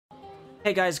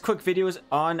Hey guys, quick videos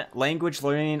on language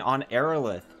learning on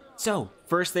Arelith. So,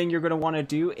 first thing you're going to want to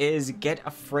do is get a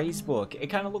phrase book. It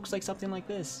kind of looks like something like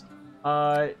this.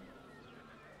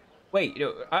 Wait,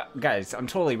 guys, I'm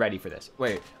totally ready for this.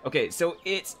 Wait, okay, so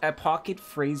it's a pocket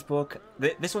phrase book.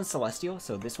 This one's Celestial,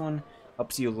 so this one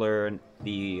helps you learn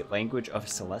the language of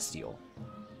Celestial.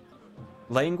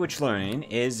 Language learning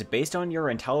is based on your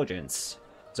intelligence.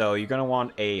 So you're going to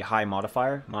want a high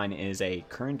modifier. Mine is a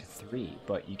current 3,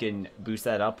 but you can boost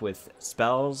that up with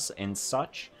spells and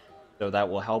such. So that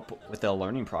will help with the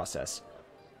learning process.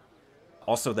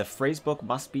 Also, the phrase book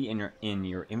must be in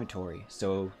your inventory.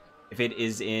 So if it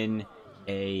is in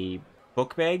a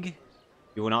book bag,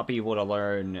 you will not be able to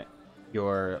learn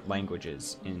your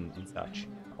languages and such.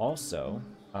 Also,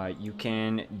 you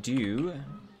can do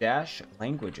dash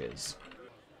languages.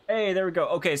 Hey, there we go.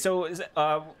 Okay, so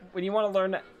when you want to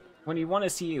learn, when you want to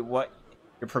see what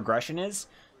your progression is,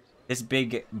 this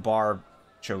big bar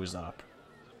shows up.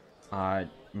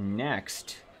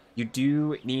 Next, you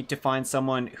do need to find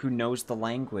someone who knows the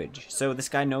language. So this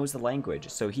guy knows the language,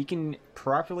 so he can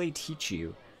properly teach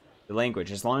you the language.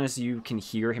 As long as you can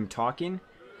hear him talking,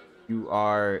 you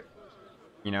are,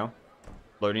 you know,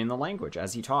 learning the language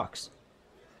as he talks.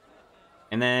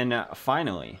 And then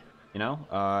finally, you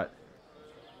know,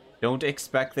 don't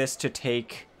expect this to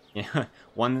take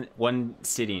one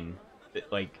sitting,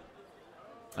 like,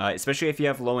 especially if you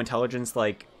have low intelligence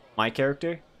like my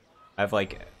character. I have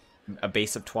like a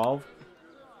base of 12.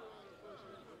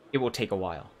 It will take a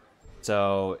while.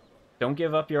 So don't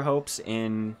give up your hopes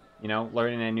in, you know,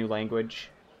 learning a new language.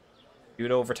 Do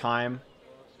it over time,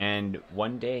 and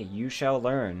one day you shall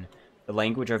learn the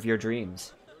language of your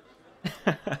dreams.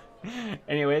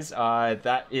 Anyways,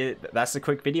 that's a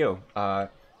quick video.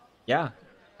 Yeah,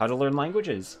 how to learn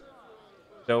languages.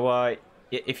 So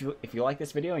if you like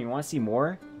this video and you want to see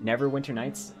more Neverwinter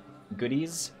Nights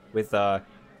goodies with you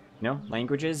know,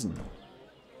 languages and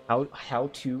how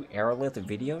to Arelith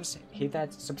videos, hit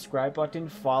that subscribe button,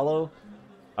 follow,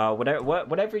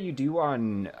 whatever you do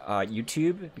on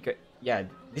YouTube, because yeah,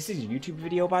 this is a YouTube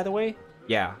video, by the way.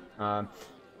 Yeah,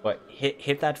 but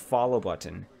hit that follow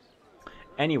button.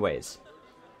 Anyways,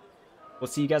 we'll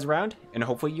see you guys around, and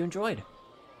hopefully you enjoyed.